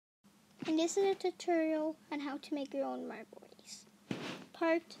this is a tutorial on how to make your own marble race.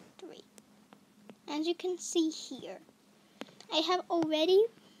 Part 3. As you can see here, I have already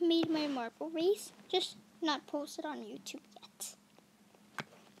made my marble race, just not posted on YouTube yet.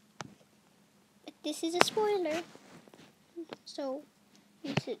 But this is a spoiler, so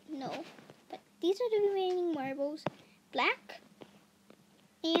you should know. But these are the remaining marbles. Black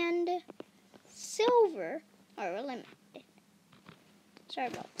and silver are eliminated. Sorry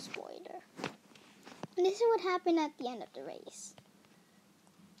about the spoiler. And this is what happened at the end of the race.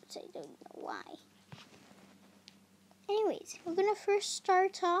 So I don't know why. Anyways, we're gonna first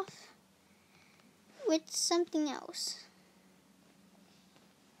start off with something else.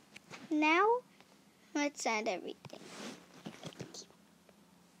 Now, let's add everything.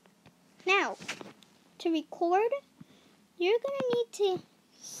 Now, to record, you're gonna need to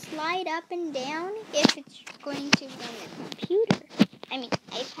slide up and down if it's going to be on the computer. I mean,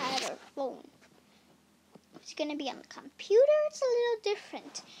 iPad or phone. If it's gonna be on the computer, it's a little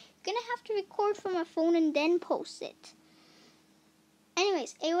different. You're gonna have to record from a phone and then post it.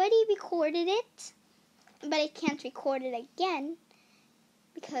 Anyways, I already recorded it, but I can't record it again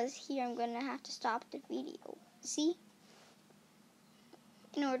because here I'm gonna have to stop the video. See?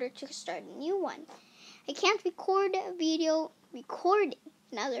 In order to start a new one. I can't record a video recording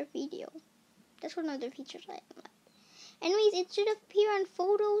another video. That's what other features I have. Anyways, it should appear on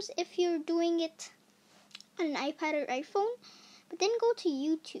photos if you're doing it on an iPad or iPhone. But then go to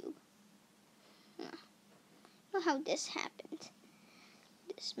YouTube. Know how this happened.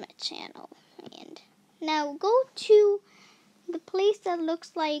 This is my channel. And now go to the place that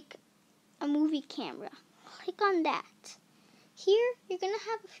looks like a movie camera. Click on that. Here, you're going to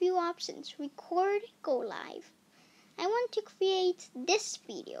have a few options. Record, go live. I want to create this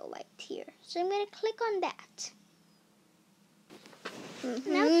video right here. So I'm going to click on that.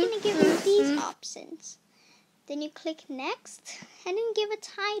 Now it's going to give you these options. Then you click next and then give a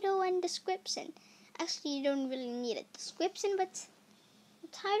title and description. Actually, you don't really need a description, but the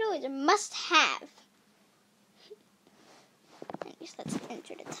title is a must-have. Anyways, let's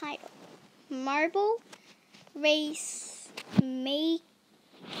enter the title. Marble Race Making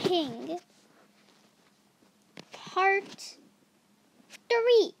Part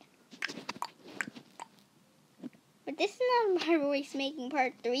 3. But this is not Marble Race Making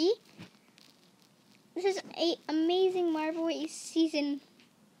Part 3. This is Amazing Marble Race Season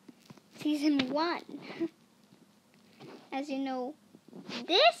 1. As you know,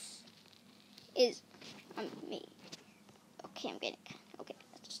 this is me. Okay,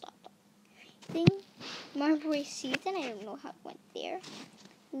 let's stop. Marble Race Season, I don't know how it went there.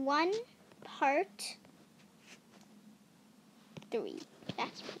 1 Part 3.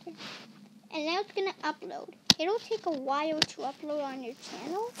 That's better. And now it's gonna upload. It'll take a while to upload on your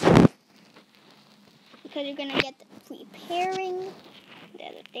channel because you're gonna get preparing the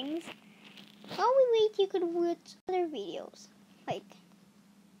other things. While we wait, you could watch other videos like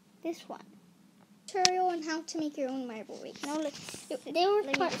this one. Tutorial on how to make your own marble race. Now they were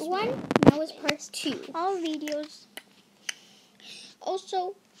part 1. Now it's part 2. All videos.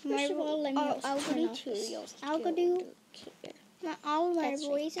 Also, marble. I'll do tutorials. I'll go do not all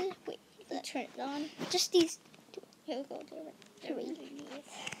marble races. Wait. Let's turn it on. Just these 2. Here we go. 3.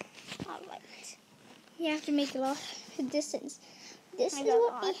 Alright. You have to make a lot of distance. This is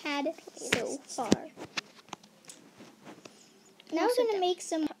what we had so far. Now we're going to make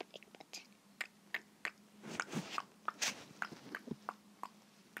some.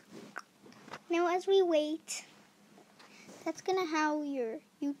 Now as we wait, that's going to how your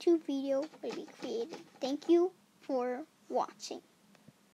YouTube video will be created. Thank you for watching.